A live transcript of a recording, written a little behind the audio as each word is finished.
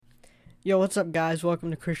Yo, what's up, guys?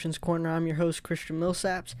 Welcome to Christian's Corner. I'm your host, Christian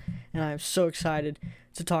Millsaps, and I'm so excited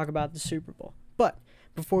to talk about the Super Bowl. But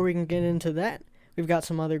before we can get into that, we've got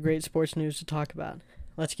some other great sports news to talk about.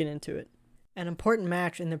 Let's get into it. An important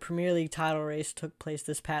match in the Premier League title race took place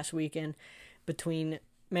this past weekend between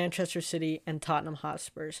Manchester City and Tottenham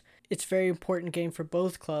Hotspurs. It's a very important game for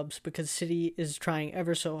both clubs because City is trying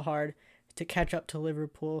ever so hard to catch up to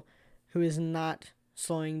Liverpool, who is not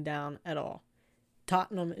slowing down at all.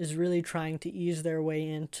 Tottenham is really trying to ease their way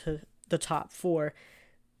into the top four,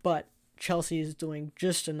 but Chelsea is doing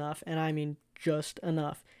just enough, and I mean just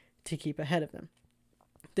enough, to keep ahead of them.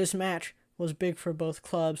 This match was big for both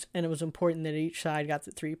clubs, and it was important that each side got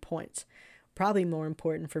the 3 points. Probably more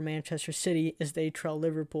important for Manchester City as they trail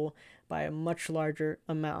Liverpool by a much larger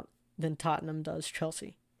amount than Tottenham does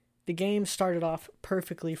Chelsea. The game started off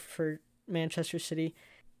perfectly for Manchester City.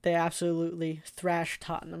 They absolutely thrashed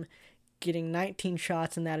Tottenham, getting 19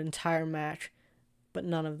 shots in that entire match, but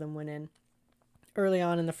none of them went in. Early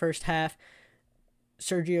on in the first half,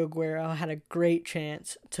 Sergio Aguero had a great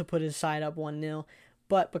chance to put his side up 1-0,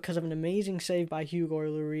 but because of an amazing save by Hugo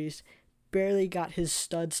Lloris, barely got his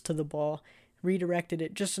studs to the ball, redirected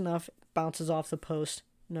it just enough, bounces off the post,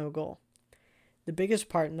 no goal. The biggest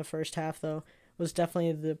part in the first half, though, was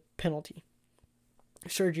definitely the penalty.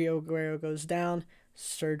 Sergio Aguero goes down,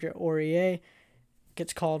 Serge Aurier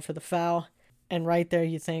gets called for the foul, and right there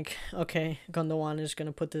you think, okay, Gundogan is going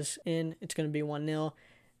to put this in, it's going to be 1-0,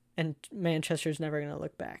 and Manchester's never going to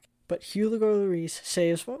look back. But Hugo Lloris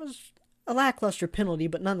saves what was a lackluster penalty,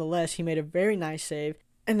 but nonetheless, he made a very nice save,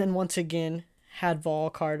 and then once again had VAR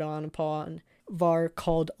called on upon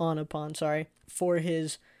for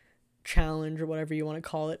his challenge, or whatever you want to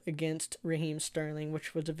call it, against Raheem Sterling,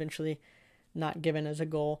 which was eventually not given as a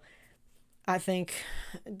goal. I think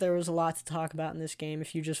there was a lot to talk about in this game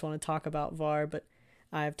if you just want to talk about VAR, but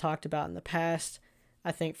I've talked about in the past.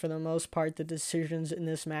 I think for the most part the decisions in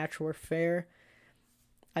this match were fair.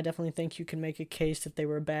 I definitely think you can make a case that they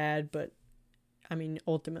were bad, but I mean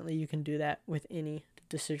ultimately you can do that with any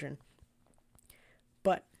decision.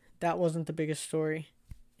 But that wasn't the biggest story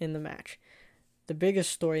in the match. The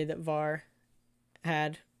biggest story that VAR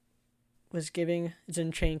had was giving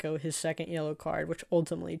Zinchenko his second yellow card, which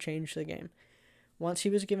ultimately changed the game. Once he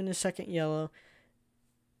was given his second yellow,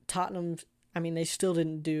 Tottenham, they still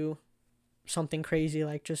didn't do something crazy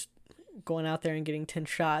like just going out there and getting 10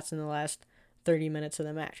 shots in the last 30 minutes of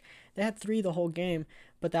the match. They had 3 the whole game,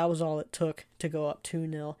 but that was all it took to go up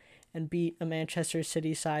 2-0 and beat a Manchester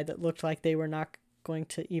City side that looked like they were not going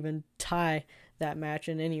to even tie that match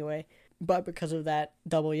in any way. But because of that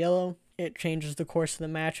double yellow, it changes the course of the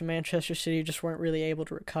match, and Manchester City just weren't really able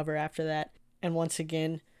to recover after that. And once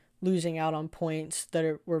again, losing out on points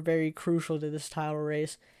that were very crucial to this title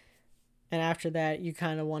race. And after that, you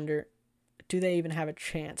kind of wonder, do they even have a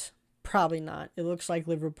chance? Probably not. It looks like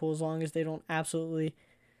Liverpool, as long as they don't absolutely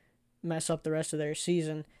mess up the rest of their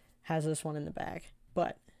season, has this one in the bag.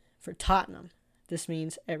 But for Tottenham, this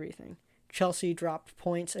means everything. Chelsea dropped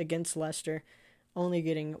points against Leicester, only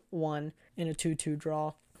getting 1 in a 2-2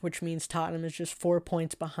 draw, which means Tottenham is just 4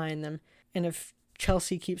 points behind them. And if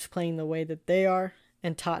Chelsea keeps playing the way that they are,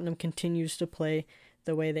 and Tottenham continues to play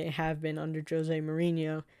the way they have been under Jose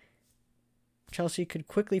Mourinho, Chelsea could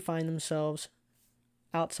quickly find themselves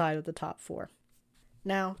outside of the top 4.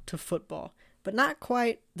 Now to football, but not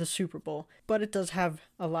quite the Super Bowl, but it does have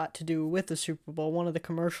a lot to do with the Super Bowl. One of the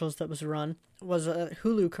commercials that was run was a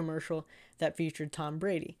Hulu commercial that featured Tom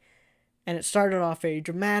Brady. And it started off very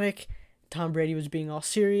dramatic. Tom Brady was being all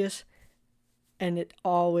serious, and it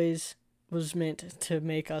always was meant to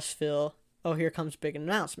make us feel, oh, here comes big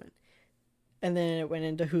announcement. And then it went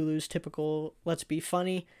into Hulu's typical, let's be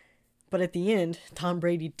funny. But at the end, Tom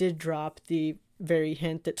Brady did drop the very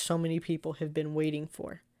hint that so many people have been waiting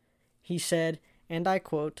for. He said, and I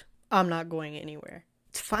quote, "I'm not going anywhere."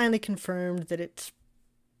 It's finally confirmed that it's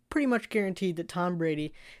pretty much guaranteed that Tom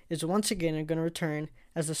Brady is once again going to return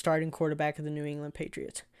as the starting quarterback of the New England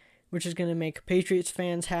Patriots, which is going to make Patriots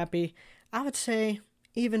fans happy. I would say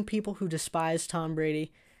even people who despise Tom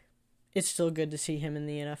Brady, it's still good to see him in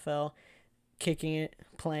the NFL, kicking it,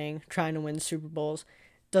 playing, trying to win Super Bowls.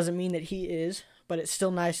 Doesn't mean that he is, but it's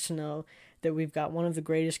still nice to know that we've got one of the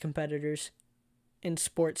greatest competitors in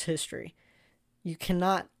sports history. You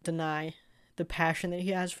cannot deny the passion that he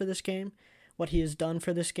has for this game, what he has done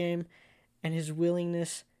for this game, and his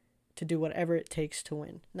willingness to do whatever it takes to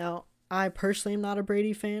win. Now, I personally am not a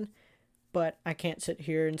Brady fan, but I can't sit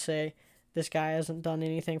here and say this guy hasn't done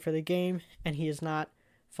anything for the game and he is not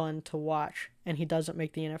fun to watch and he doesn't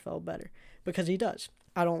make the NFL better, because he does.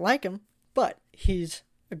 I don't like him, but he's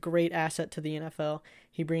a great asset to the NFL.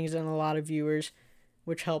 He brings in a lot of viewers,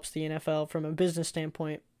 which helps the NFL from a business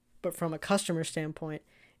standpoint. But from a customer standpoint,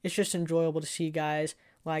 it's just enjoyable to see guys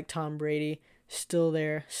like Tom Brady still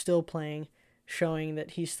there, still playing, showing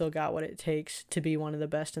that he's still got what it takes to be one of the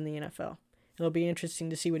best in the NFL. It'll be interesting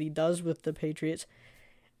to see what he does with the Patriots,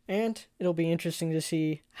 and it'll be interesting to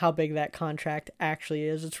see how big that contract actually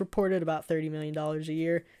is. It's reported about $30 million a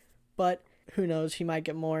year, but who knows, he might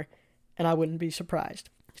get more, and I wouldn't be surprised.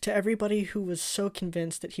 To everybody who was so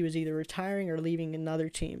convinced that he was either retiring or leaving another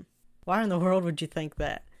team, why in the world would you think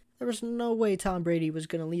that? There was no way Tom Brady was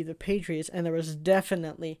going to leave the Patriots, and there was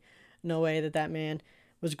definitely no way that that man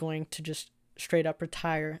was going to just straight up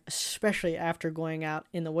retire, especially after going out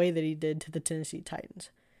in the way that he did to the Tennessee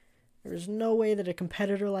Titans. There was no way that a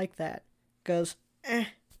competitor like that goes,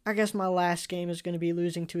 I guess my last game is going to be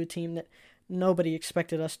losing to a team that nobody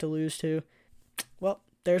expected us to lose to. Well,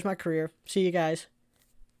 there's my career. See you guys.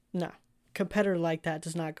 No, competitor like that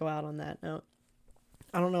does not go out on that note.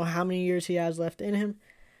 I don't know how many years he has left in him.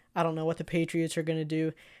 I don't know what the Patriots are going to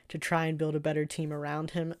do to try and build a better team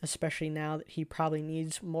around him, especially now that he probably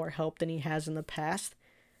needs more help than he has in the past.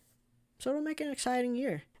 So it'll make an exciting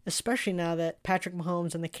year, especially now that Patrick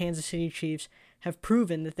Mahomes and the Kansas City Chiefs have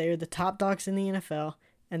proven that they are the top dogs in the NFL,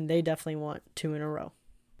 and they definitely want 2 in a row.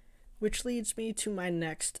 Which leads me to my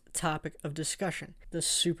next topic of discussion, the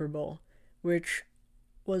Super Bowl, which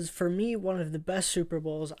was for me one of the best Super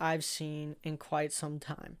Bowls I've seen in quite some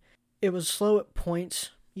time. It was slow at points,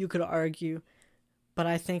 you could argue, but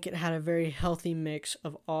I think it had a very healthy mix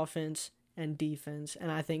of offense and defense, and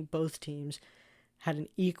I think both teams had an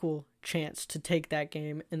equal chance to take that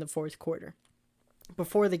game in the fourth quarter.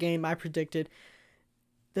 Before the game, I predicted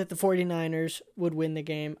that the 49ers would win the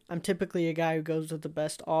game. I'm typically a guy who goes with the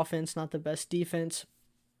best offense, not the best defense,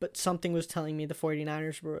 but something was telling me the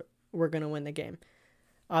 49ers were going to win the game.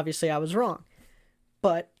 Obviously, I was wrong,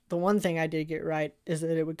 but the one thing I did get right is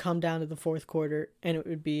that it would come down to the fourth quarter, and it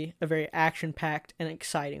would be a very action-packed and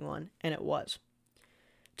exciting one, and it was.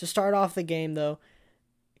 To start off the game, though,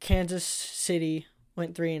 Kansas City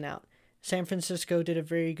went 3 and out. San Francisco did a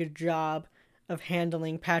very good job of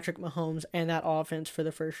handling Patrick Mahomes and that offense for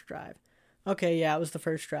the first drive. Okay, yeah, it was the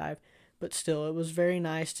first drive, but still, it was very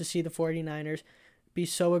nice to see the 49ers be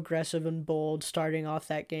so aggressive and bold starting off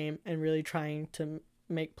that game and really trying to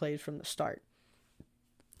make plays from the start.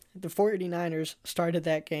 The 49ers started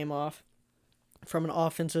that game off from an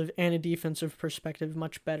offensive and a defensive perspective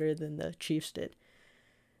much better than the Chiefs did.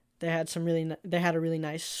 They had a really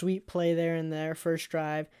nice sweep play there in their first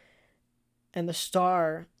drive, and the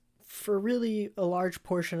star for really a large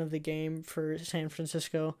portion of the game for San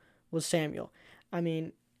Francisco was Samuel. I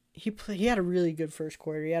mean, he had a really good first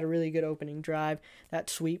quarter. He had a really good opening drive. That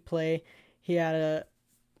sweep play, he had a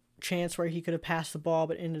chance where he could have passed the ball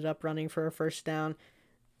but ended up running for a first down.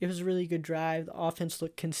 It was a really good drive. The offense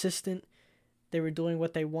looked consistent. They were doing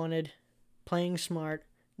what they wanted, playing smart,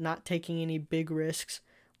 not taking any big risks,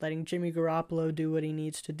 letting Jimmy Garoppolo do what he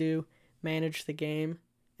needs to do, manage the game.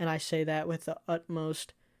 And I say that with the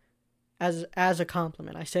utmost as a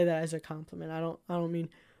compliment. I say that as a compliment. I don't mean,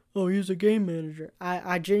 oh, he's a game manager.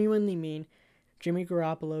 I genuinely mean Jimmy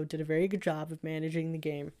Garoppolo did a very good job of managing the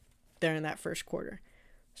game there in that first quarter.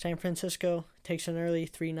 San Francisco takes an early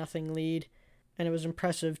 3-0 lead, and it was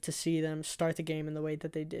impressive to see them start the game in the way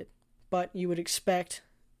that they did. But you would expect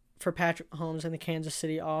for Patrick Mahomes and the Kansas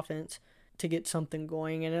City offense to get something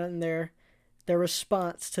going, and in their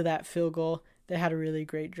response to that field goal, they had a really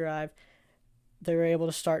great drive. They were able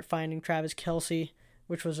to start finding Travis Kelce,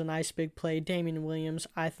 which was a nice big play. Damian Williams,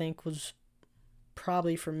 I think, was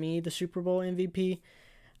probably for me the Super Bowl MVP.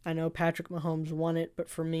 I know Patrick Mahomes won it, but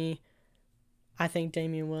for me, I think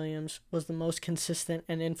Damian Williams was the most consistent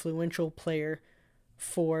and influential player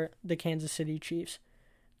for the Kansas City Chiefs.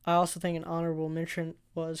 I also think an honorable mention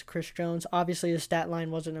was Chris Jones. Obviously, his stat line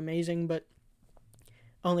wasn't amazing, but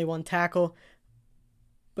only 1 tackle.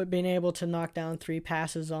 But being able to knock down 3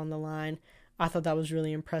 passes on the line, I thought that was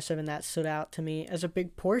really impressive, and that stood out to me as a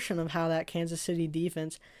big portion of how that Kansas City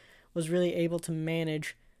defense was really able to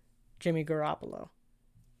manage Jimmy Garoppolo.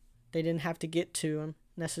 They didn't have to get to him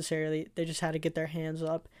necessarily. They just had to get their hands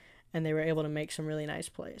up, and they were able to make some really nice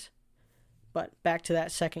plays. But back to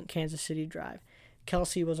that second Kansas City drive.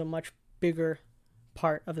 Kelce was a much bigger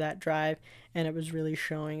part of that drive, and it was really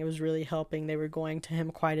showing. It was really helping. They were going to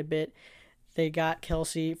him quite a bit. They got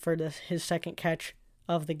Kelce for his second catch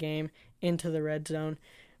of the game into the red zone,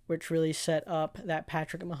 which really set up that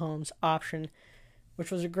Patrick Mahomes option,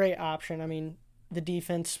 which was a great option. I mean, the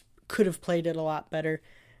defense could have played it a lot better.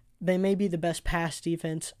 They may be the best pass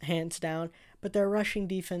defense, hands down, but their rushing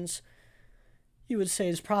defense you would say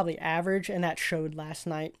is probably average, and that showed last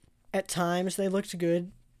night. At times, they looked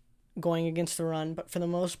good going against the run, but for the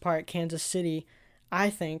most part, Kansas City, I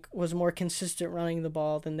think, was more consistent running the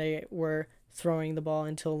ball than they were throwing the ball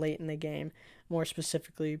until late in the game, more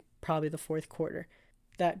specifically, probably the fourth quarter.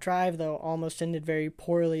 That drive, though, almost ended very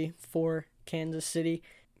poorly for Kansas City.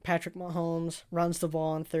 Patrick Mahomes runs the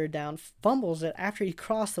ball on third down, fumbles it after he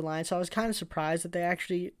crossed the line, so I was kind of surprised that they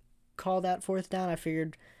actually called that fourth down. I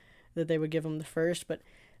figured that they would give him the first, but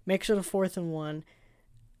makes it a 4th and 1.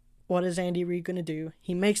 What is Andy Reid going to do?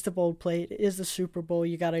 He makes the bold play. It is the Super Bowl.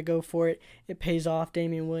 You got to go for it. It pays off.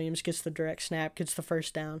 Damian Williams gets the direct snap, gets the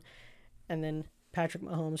first down, and then Patrick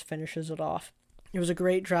Mahomes finishes it off. It was a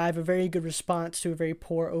great drive, a very good response to a very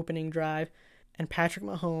poor opening drive, and Patrick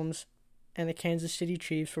Mahomes and the Kansas City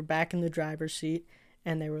Chiefs were back in the driver's seat,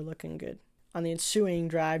 and they were looking good. On the ensuing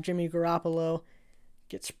drive, Jimmy Garoppolo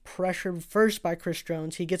gets pressured first by Chris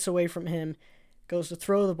Jones. He gets away from him, goes to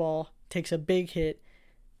throw the ball, takes a big hit.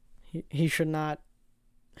 He should not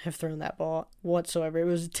have thrown that ball whatsoever. It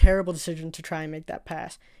was a terrible decision to try and make that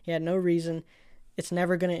pass. He had no reason. It's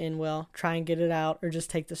never going to end well. Try and get it out or just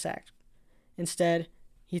take the sack. Instead,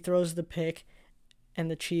 he throws the pick, and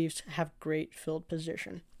the Chiefs have great field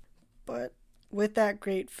position. But with that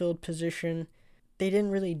great field position, they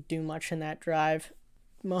didn't really do much in that drive.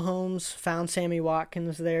 Mahomes found Sammy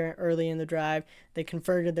Watkins there early in the drive. They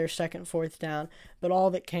converted their second 4th down, but all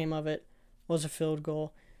that came of it was a field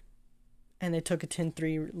goal, and they took a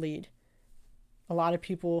 10-3 lead. A lot of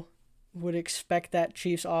people would expect that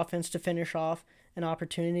Chiefs offense to finish off an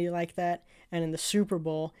opportunity like that, and in the Super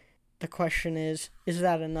Bowl, the question is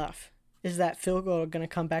that enough? Is that field goal going to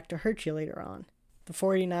come back to hurt you later on? The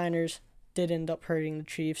 49ers did end up hurting the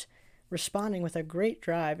Chiefs, responding with a great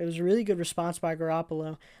drive. It was a really good response by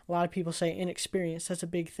Garoppolo. A lot of people say inexperience. That's a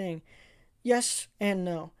big thing. Yes and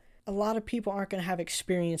no. A lot of people aren't going to have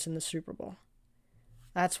experience in the Super Bowl.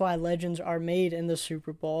 That's why legends are made in the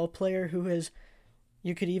Super Bowl. A player who has,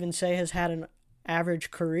 you could even say, has had an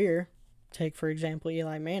average career, take for example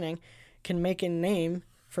Eli Manning, can make a name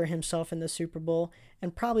for himself in the Super Bowl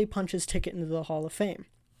and probably punch his ticket into the Hall of Fame.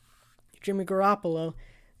 Jimmy Garoppolo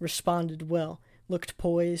responded well, looked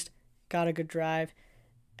poised, got a good drive,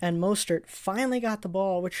 and Mostert finally got the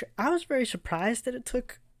ball, which I was very surprised that it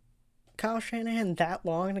took Kyle Shanahan that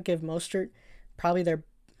long to give Mostert definitely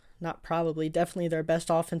their best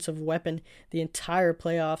offensive weapon the entire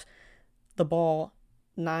playoffs, the ball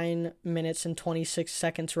 9 minutes and 26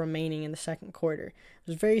 seconds remaining in the second quarter. I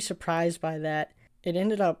was very surprised by that. It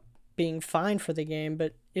ended up being fine for the game,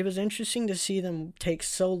 but it was interesting to see them take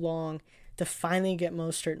so long to finally get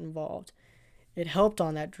Mostert involved. It helped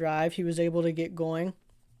on that drive. He was able to get going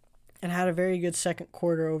and had a very good second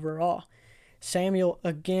quarter overall. Samuel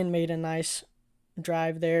again made a nice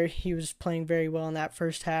drive there. He was playing very well in that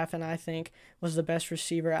first half, and I think was the best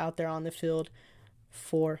receiver out there on the field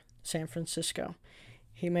for San Francisco.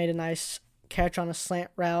 He made a nice catch on a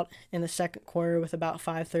slant route in the second quarter with about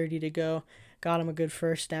 5:30 to go. Got him a good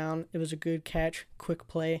first down. It was a good catch, quick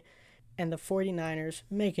play. And the 49ers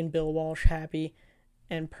making Bill Walsh happy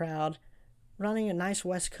and proud, running a nice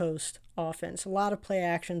West Coast offense. A lot of play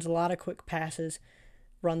actions, a lot of quick passes,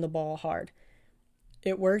 run the ball hard.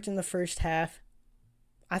 It worked in the first half,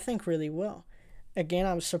 I think, really well. Again,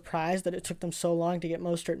 I was surprised that it took them so long to get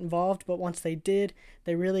Mostert involved, but once they did,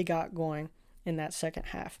 they really got going in that second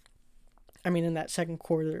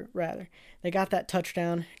quarter, rather. They got that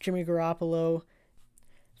touchdown. Jimmy Garoppolo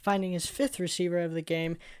finding his 5th receiver of the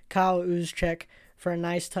game, Kyle Juszczyk, for a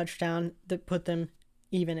nice touchdown that put them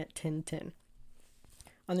even at 10-10.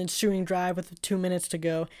 On the ensuing drive with 2 minutes to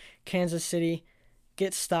go, Kansas City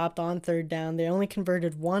gets stopped on third down. They only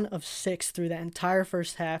converted 1 of 6 through that entire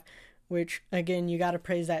first half, which, again, you got to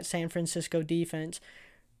praise that San Francisco defense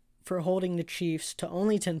for holding the Chiefs to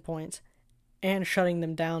only 10 points and shutting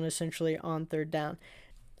them down essentially on third down.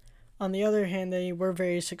 On the other hand, they were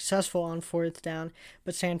very successful on fourth down,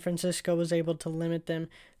 but San Francisco was able to limit them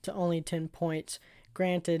to only 10 points.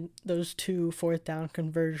 Granted, those 2 fourth down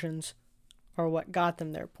conversions are what got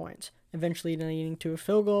them their points, eventually leading to a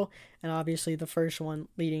field goal, and obviously the first one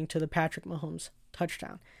leading to the Patrick Mahomes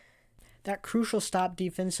touchdown. That crucial stop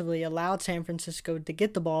defensively allowed San Francisco to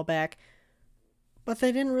get the ball back, but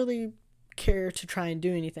they didn't really care to try and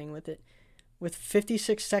do anything with it. With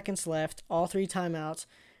 56 seconds left, all 3 timeouts,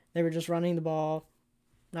 they were just running the ball,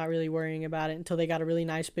 not really worrying about it until they got a really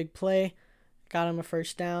nice big play, got them a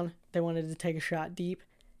first down. They wanted to take a shot deep.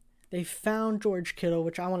 They found George Kittle,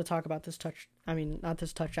 which I want to talk about not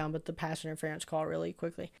this touchdown, but the pass interference call really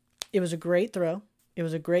quickly. It was a great throw. It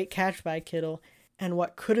was a great catch by Kittle, and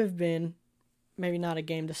what could have been maybe not a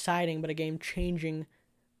game deciding, but a game changing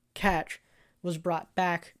catch was brought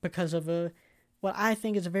back because of what I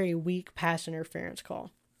think is a very weak pass interference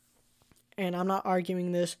call. And I'm not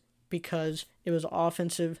arguing this because it was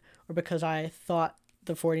offensive or because I thought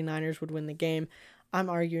the 49ers would win the game. I'm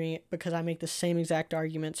arguing it because I make the same exact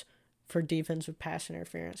arguments for defensive pass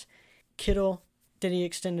interference. Kittle, did he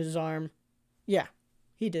extend his arm? Yeah,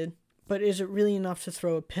 he did. But is it really enough to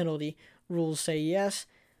throw a penalty? Rules say yes.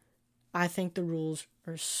 I think the rules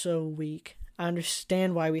are so weak. I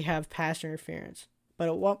understand why we have pass interference. But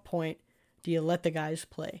at what point do you let the guys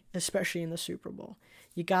play, especially in the Super Bowl?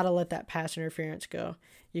 You got to let that pass interference go.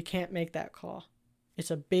 You can't make that call.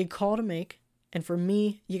 It's a big call to make. And for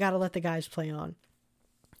me, you got to let the guys play on.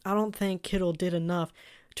 I don't think Kittle did enough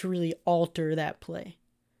to really alter that play.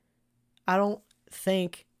 I don't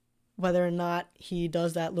think whether or not he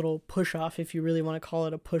does that little push-off, if you really want to call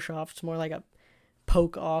it a push-off, it's more like a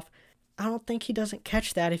poke-off. I don't think he doesn't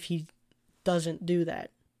catch that if he doesn't do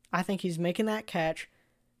that. I think he's making that catch,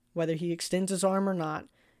 whether he extends his arm or not,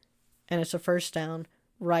 and it's a first down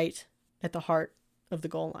right at the heart of the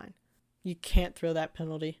goal line. You can't throw that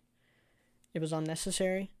penalty. It was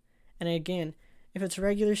unnecessary. And again, if it's a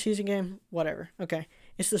regular season game, whatever. Okay,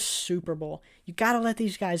 it's the Super Bowl. You got to let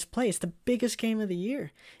these guys play. It's the biggest game of the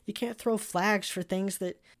year. You can't throw flags for things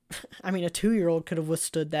that, I mean, a 2-year-old could have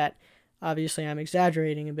withstood that. Obviously, I'm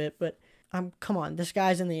exaggerating a bit, but come on, this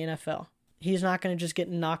guy's in the NFL. He's not going to just get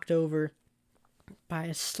knocked over by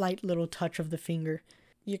a slight little touch of the finger.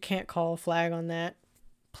 You can't call a flag on that.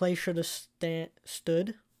 Play should have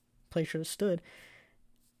stood. Play should have stood.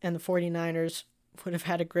 And the 49ers would have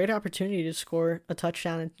had a great opportunity to score a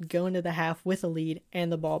touchdown and go into the half with a lead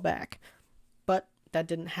and the ball back. But that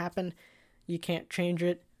didn't happen. You can't change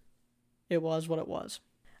it. It was what it was.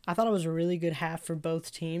 I thought it was a really good half for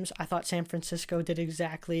both teams. I thought San Francisco did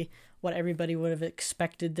exactly what everybody would have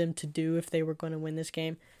expected them to do if they were going to win this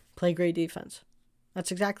game. Play great defense.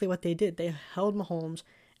 That's exactly what they did. They held Mahomes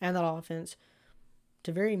and that offense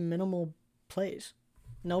to very minimal plays.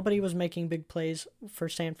 Nobody was making big plays for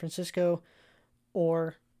San Francisco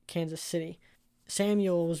or Kansas City.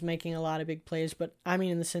 Samuel was making a lot of big plays, but I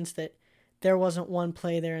mean in the sense that there wasn't one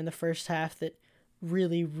play there in the first half that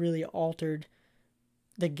really, really altered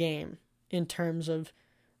the game in terms of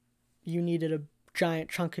you needed a giant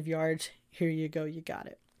chunk of yards. Here you go, you got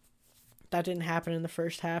it. That didn't happen in the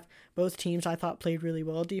first half. Both teams, I thought, played really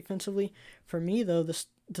well defensively. For me, though,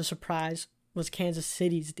 the surprise was Kansas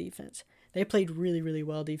City's defense. They played really, really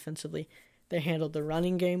well defensively. They handled the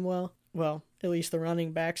running game well. Well, at least the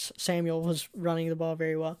running backs. Samuel was running the ball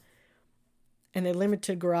very well. And they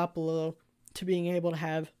limited Garoppolo to being able to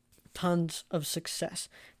have tons of success,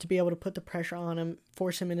 to be able to put the pressure on him,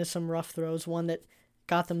 force him into some rough throws, one that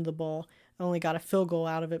got them the ball. Only got a field goal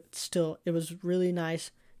out of it, but still, it was really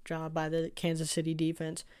nice job by the Kansas City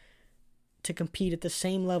defense to compete at the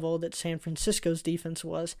same level that San Francisco's defense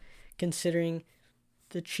was, considering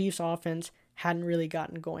the Chiefs' offense hadn't really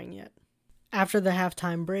gotten going yet. After the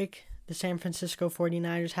halftime break, the San Francisco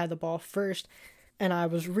 49ers had the ball first, and I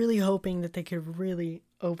was really hoping that they could really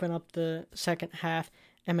open up the second half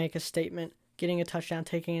and make a statement, getting a touchdown,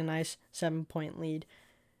 taking a nice 7-point lead.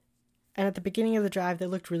 And at the beginning of the drive, they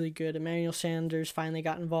looked really good. Emmanuel Sanders finally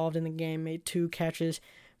got involved in the game, made 2 catches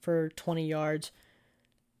for 20 yards,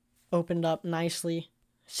 opened up nicely.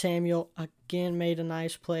 Samuel again made a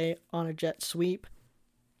nice play on a jet sweep,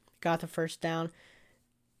 got the first down.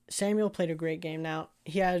 Samuel played a great game. Now,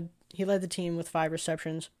 he led the team with 5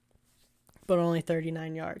 receptions, but only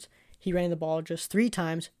 39 yards. He ran the ball just 3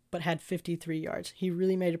 times, but had 53 yards. He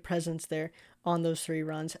really made a presence there on those 3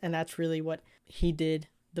 runs, and that's really what he did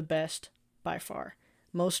the best by far.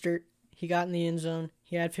 Mostert, he got in the end zone.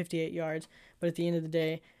 He had 58 yards, but at the end of the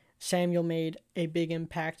day, Samuel made a big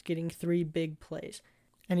impact, getting 3 big plays,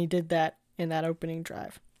 and he did that in that opening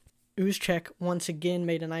drive. Juszczyk once again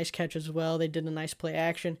made a nice catch as well. They did a nice play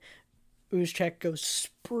action. Juszczyk goes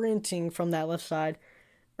sprinting from that left side,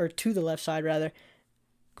 or to the left side rather.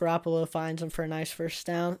 Garoppolo finds him for a nice first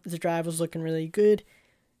down. The drive was looking really good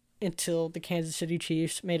until the Kansas City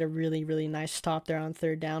Chiefs made a really, really nice stop there on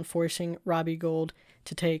 3rd down, forcing Robbie Gould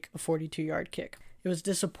to take a 42-yard kick. It was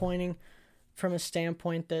disappointing from a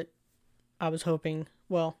standpoint that I was hoping,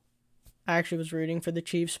 well, I actually was rooting for the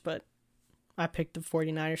Chiefs, but I picked the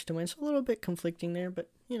 49ers to win, so a little bit conflicting there, but,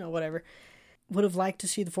 whatever. Would have liked to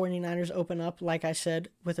see the 49ers open up, like I said,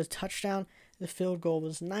 with a touchdown. The field goal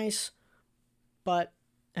was nice, but,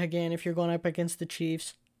 again, if you're going up against the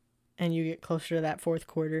Chiefs and you get closer to that 4th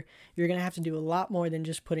quarter, you're going to have to do a lot more than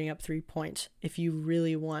just putting up 3 points if you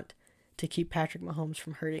really want to keep Patrick Mahomes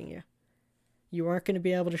from hurting you. You weren't going to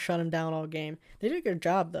be able to shut them down all game. They did a good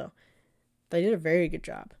job, though. They did a very good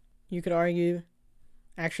job. You could argue,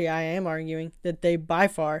 actually I am arguing, that they by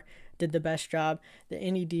far did the best job that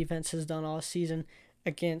any defense has done all season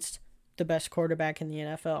against the best quarterback in the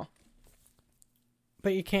NFL.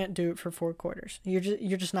 But you can't do it for 4 quarters. You're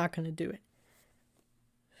just not going to do it.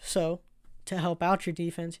 So, to help out your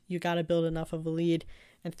defense, you got to build enough of a lead,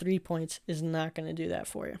 and 3 points is not going to do that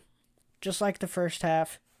for you. Just like the first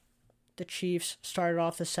half, the Chiefs started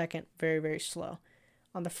off the second very, very slow.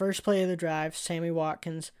 On the first play of the drive, Sammy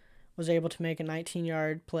Watkins was able to make a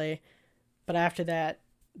 19-yard play, but after that,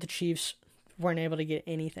 the Chiefs weren't able to get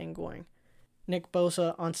anything going. Nick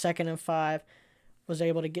Bosa on 2nd and 5 was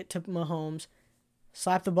able to get to Mahomes,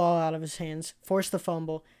 slap the ball out of his hands, force the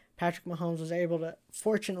fumble. Patrick Mahomes was able to,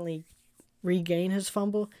 fortunately, regain his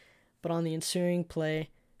fumble, but on the ensuing play,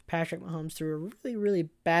 Patrick Mahomes threw a really, really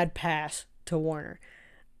bad pass to Warner.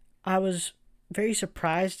 I was very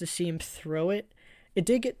surprised to see him throw it. It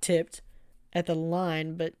did get tipped at the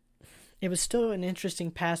line, but it was still an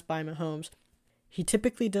interesting pass by Mahomes. He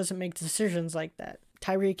typically doesn't make decisions like that.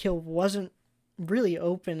 Tyreek Hill wasn't really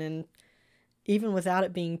open, and even without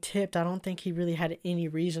it being tipped, I don't think he really had any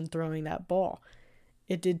reason throwing that ball.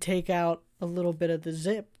 It did take out a little bit of the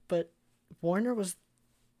zip, but Warner was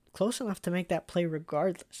close enough to make that play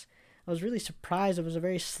regardless. I was really surprised. It was a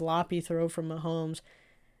very sloppy throw from Mahomes,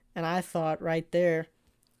 and I thought right there,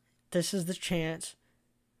 this is the chance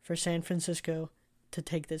for San Francisco to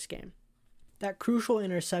take this game. That crucial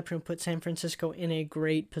interception put San Francisco in a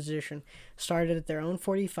great position. Started at their own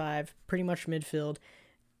 45, pretty much midfield.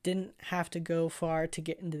 Didn't have to go far to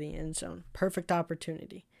get into the end zone. Perfect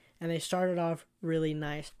opportunity. And they started off really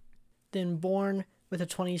nice. Then Bourne with a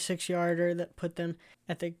 26-yarder that put them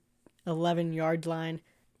at the 11-yard line,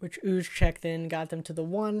 which Juszczyk then got them to the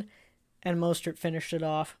 1, and Mostert finished it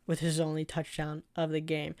off with his only touchdown of the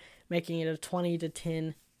game, making it a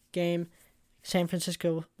 20-10 game. San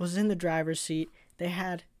Francisco was in the driver's seat. They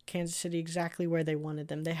had Kansas City exactly where they wanted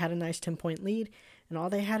them. They had a nice 10-point lead, and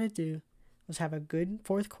all they had to do was have a good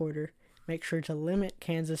fourth quarter, make sure to limit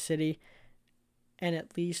Kansas City, and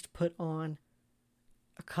at least put on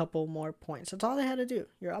a couple more points. That's all they had to do.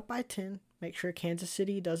 You're up by 10. Make sure Kansas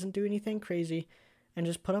City doesn't do anything crazy, and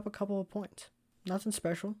just put up a couple of points. Nothing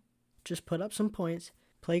special. Just put up some points,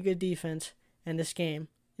 play good defense, and this game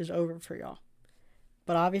is over for y'all.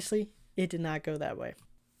 But obviously, it did not go that way.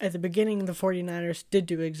 At the beginning, the 49ers did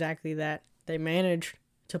do exactly that. They managed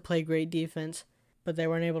to play great defense, but they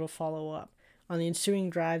weren't able to follow up. On the ensuing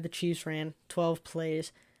drive, the Chiefs ran 12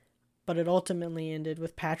 plays, but it ultimately ended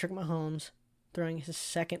with Patrick Mahomes throwing his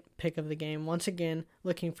second pick of the game, once again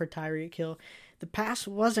looking for Tyreek Hill. The pass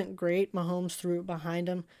wasn't great. Mahomes threw it behind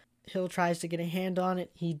him. Hill tries to get a hand on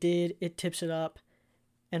it. He did. It tips it up,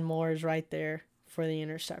 and Moore is right there for the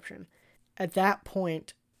interception. At that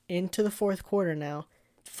point, into the fourth quarter now,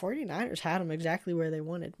 the 49ers had him exactly where they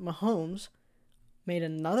wanted. Mahomes made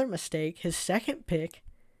another mistake, his second pick,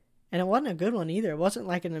 and it wasn't a good one either. It wasn't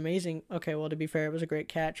like an amazing, okay, well, to be fair, it was a great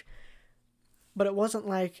catch, but it wasn't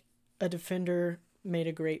like a defender made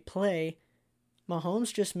a great play.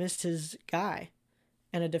 Mahomes just missed his guy,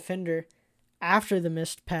 and a defender, after the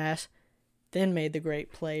missed pass, then made the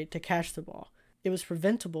great play to catch the ball. It was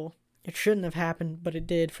preventable. It shouldn't have happened, but it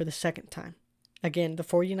did for the second time. Again, the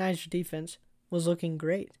 49ers defense was looking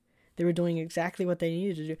great. They were doing exactly what they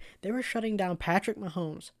needed to do. They were shutting down Patrick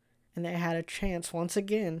Mahomes, and they had a chance once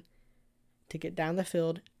again to get down the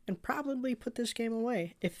field and probably put this game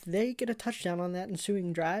away. If they get a touchdown on that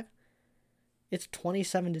ensuing drive, it's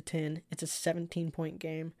 27-10. It's a 17-point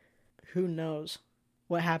game. Who knows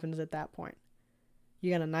what happens at that point?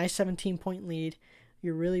 You got a nice 17-point lead.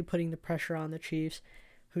 You're really putting the pressure on the Chiefs,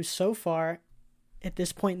 who so far, at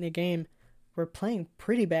this point in the game, were playing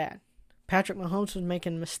pretty bad. Patrick Mahomes was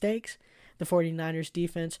making mistakes. The 49ers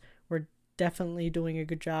defense were definitely doing a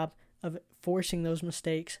good job of forcing those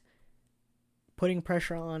mistakes, putting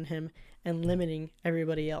pressure on him, and limiting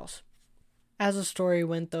everybody else. As the story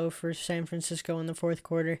went, though, for San Francisco in the fourth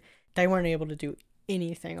quarter, they weren't able to do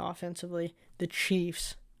anything offensively. The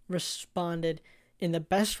Chiefs responded in the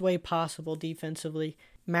best way possible defensively,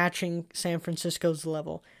 matching San Francisco's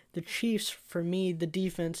level. The Chiefs, for me, the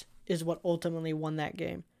defense is what ultimately won that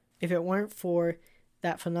game. If it weren't for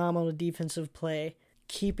that phenomenal defensive play,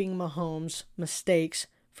 keeping Mahomes' mistakes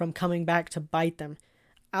from coming back to bite them,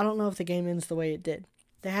 I don't know if the game ends the way it did.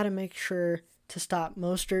 They had to make sure to stop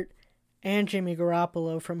Mostert and Jimmy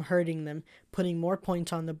Garoppolo from hurting them, putting more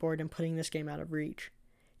points on the board and putting this game out of reach.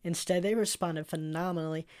 Instead, they responded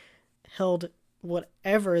phenomenally, held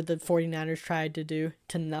whatever the 49ers tried to do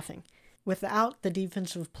to nothing. Without the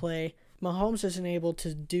defensive play, Mahomes isn't able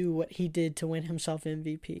to do what he did to win himself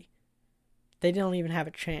MVP. They don't even have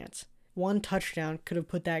a chance. One touchdown could have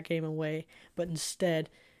put that game away, but instead,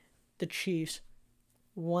 the Chiefs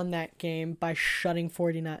won that game by shutting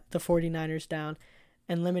the 49ers down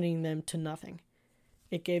and limiting them to nothing.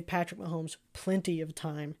 It gave Patrick Mahomes plenty of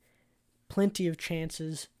time, plenty of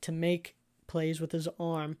chances to make plays with his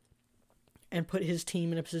arm and put his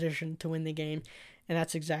team in a position to win the game, and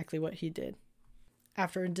that's exactly what he did.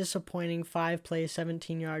 After a disappointing 5-play,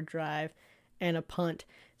 17-yard drive and a punt,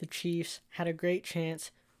 the Chiefs had a great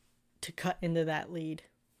chance to cut into that lead,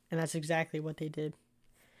 and that's exactly what they did.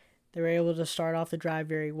 They were able to start off the drive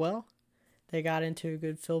very well. They got into a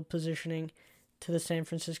good field positioning to the San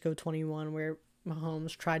Francisco 21 where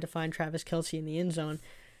Mahomes tried to find Travis Kelce in the end zone,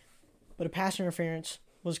 but a pass interference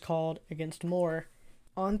was called against Moore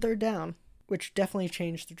on third down, which definitely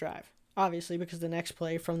changed the drive. Obviously, because the next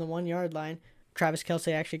play from the 1-yard line, Travis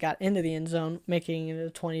Kelce actually got into the end zone, making it a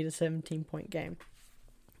 20-17 point game.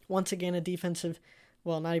 Once again, not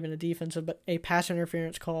even a defensive, but a pass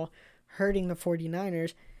interference call hurting the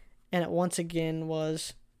 49ers, and it once again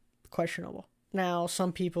was questionable. Now,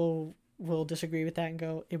 some people will disagree with that and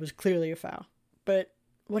go, it was clearly a foul. But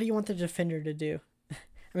what do you want the defender to do?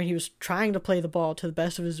 I mean, he was trying to play the ball to the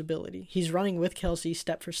best of his ability. He's running with Kelce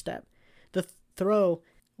step for step. The throw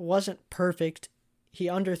wasn't perfect. He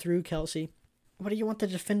underthrew Kelce. What do you want the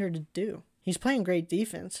defender to do? He's playing great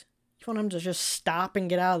defense. You want him to just stop and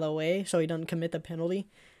get out of the way so he doesn't commit the penalty?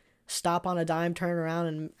 Stop on a dime, turn around,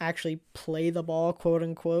 and actually play the ball, quote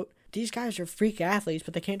unquote. These guys are freak athletes,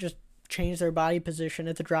 but they can't just change their body position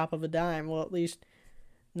at the drop of a dime. Well, at least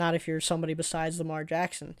not if you're somebody besides Lamar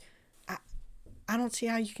Jackson. I don't see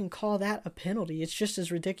how you can call that a penalty. It's just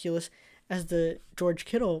as ridiculous as the George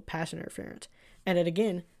Kittle pass interference. And it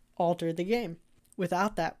again altered the game.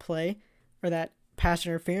 Without that play, or that pass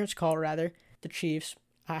interference call rather, the Chiefs,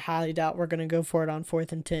 I highly doubt we're going to go for it on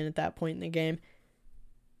 4th and 10 at that point in the game.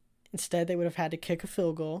 Instead, they would have had to kick a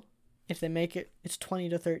field goal. If they make it, it's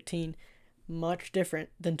 20-13. Much different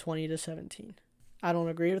than 20-17. I don't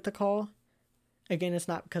agree with the call. Again, it's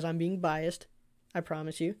not because I'm being biased. I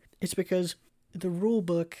promise you. It's because the rule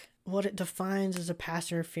book, what it defines as a pass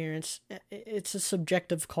interference, it's a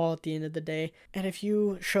subjective call at the end of the day. And if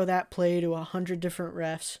you show that play to 100 different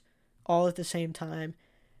refs all at the same time,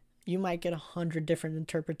 you might get 100 different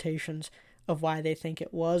interpretations of why they think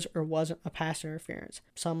it was or wasn't a pass interference.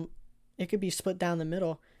 It could be split down the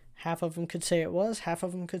middle. Half of them could say it was, half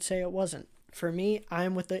of them could say it wasn't. For me,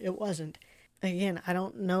 I'm with the it wasn't. Again, I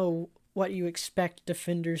don't know what you expect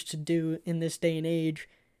defenders to do in this day and age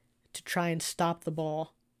to try and stop the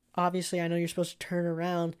ball. Obviously, I know you're supposed to turn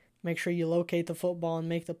around, make sure you locate the football and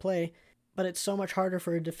make the play, but it's so much harder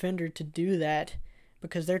for a defender to do that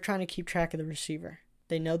because they're trying to keep track of the receiver.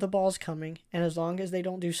 They know the ball's coming, and as long as they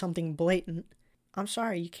don't do something blatant, I'm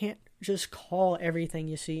sorry, you can't just call everything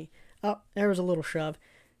you see. Oh, there was a little shove.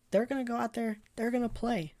 They're going to go out there, they're going to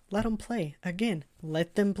play. Let them play. Again,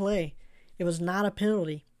 let them play. It was not a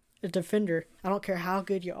penalty. A defender, I don't care how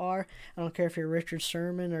good you are, I don't care if you're Richard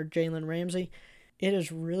Sherman or Jalen Ramsey, it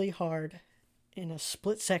is really hard in a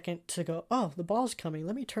split second to go, oh, the ball's coming,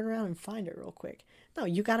 let me turn around and find it real quick. No,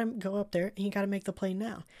 you got to go up there and you got to make the play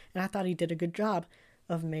now. And I thought he did a good job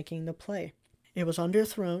of making the play. It was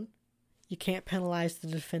underthrown. You can't penalize the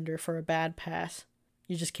defender for a bad pass.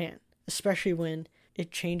 You just can't, especially when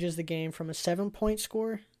it changes the game from a 7-point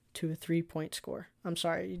score to a 3-point score. I'm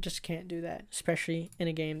sorry, you just can't do that, especially in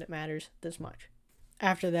a game that matters this much.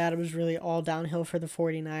 After that, it was really all downhill for the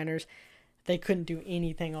 49ers. They couldn't do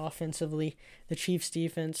anything offensively. The Chiefs'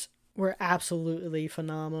 defense were absolutely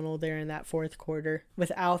phenomenal there in that fourth quarter.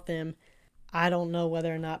 Without them, I don't know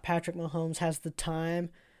whether or not Patrick Mahomes has the time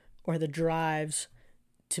or the drives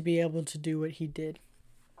to be able to do what he did.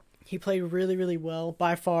 He played really, really well.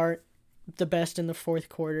 By far the best in the fourth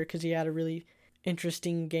quarter because he had a really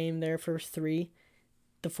interesting game there for 3.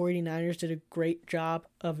 The 49ers did a great job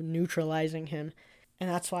of neutralizing him. And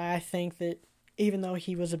that's why I think that even though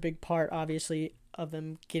he was a big part, obviously, of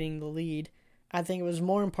them getting the lead, I think it was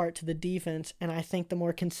more in part to the defense, and I think the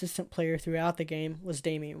more consistent player throughout the game was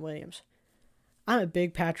Damian Williams. I'm a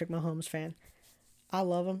big Patrick Mahomes fan. I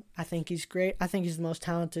love him. I think he's great. I think he's the most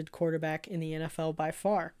talented quarterback in the NFL by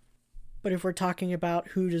far. But if we're talking about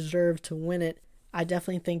who deserved to win it, I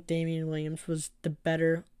definitely think Damian Williams was the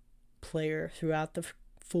better player throughout the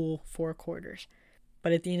full 4 quarters.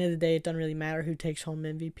 But at the end of the day, it doesn't really matter who takes home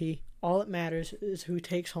MVP. All that matters is who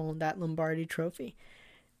takes home that Lombardi trophy.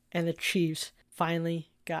 And the Chiefs finally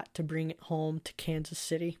got to bring it home to Kansas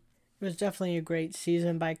City. It was definitely a great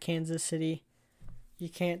season by Kansas City. You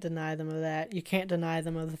can't deny them of that. You can't deny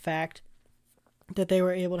them of the fact that they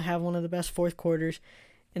were able to have one of the best fourth quarters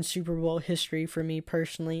in Super Bowl history for me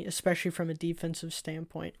personally, especially from a defensive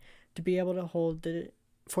standpoint. To be able to hold the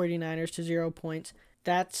 49ers to 0 points,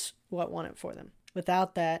 that's what won it for them.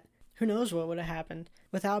 Without that, who knows what would have happened.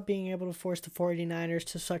 Without being able to force the 49ers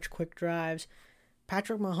to such quick drives,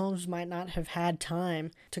 Patrick Mahomes might not have had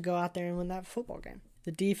time to go out there and win that football game.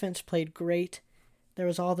 The defense played great. There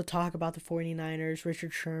was all the talk about the 49ers,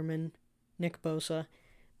 Richard Sherman, Nick Bosa,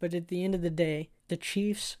 but at the end of the day, the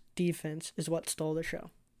Chiefs' defense is what stole the show.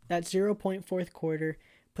 That 0-point fourth quarter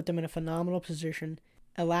put them in a phenomenal position,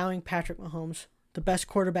 allowing Patrick Mahomes, the best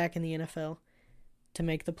quarterback in the NFL, to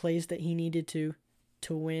make the plays that he needed to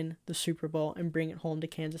win the Super Bowl and bring it home to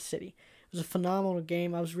Kansas City. It was a phenomenal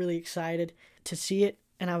game. I was really excited to see it,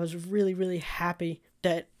 and I was really, really happy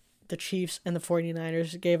that the Chiefs and the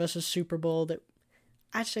 49ers gave us a Super Bowl that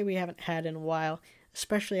I'd say we haven't had in a while,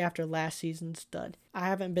 especially after last season's dud. I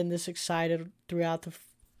haven't been this excited throughout the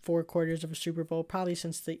 4 quarters of a Super Bowl, probably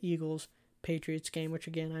since the Eagles-Patriots game, which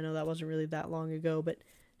again, I know that wasn't really that long ago, but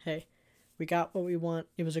hey, we got what we want.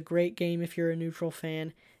 It was a great game if you're a neutral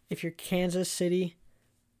fan. If you're Kansas City,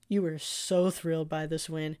 you were so thrilled by this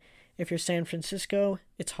win. If you're San Francisco,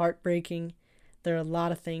 it's heartbreaking. There are a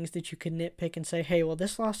lot of things that you could nitpick and say, hey, well,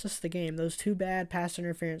 this lost us the game. Those 2 bad pass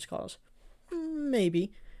interference calls.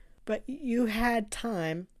 Maybe. But you had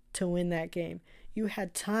time to win that game. You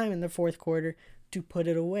had time in the fourth quarter to put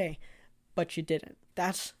it away. But you didn't.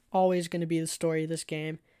 That's always going to be the story of this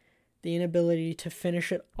game. The inability to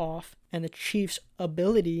finish it off and the Chiefs'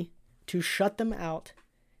 ability to shut them out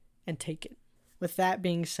and take it. With that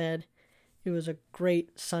being said, it was a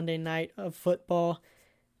great Sunday night of football.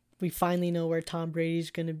 We finally know where Tom Brady's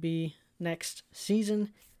going to be next season.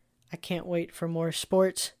 I can't wait for more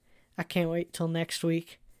sports. I can't wait till next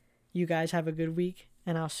week. You guys have a good week,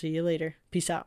 and I'll see you later. Peace out.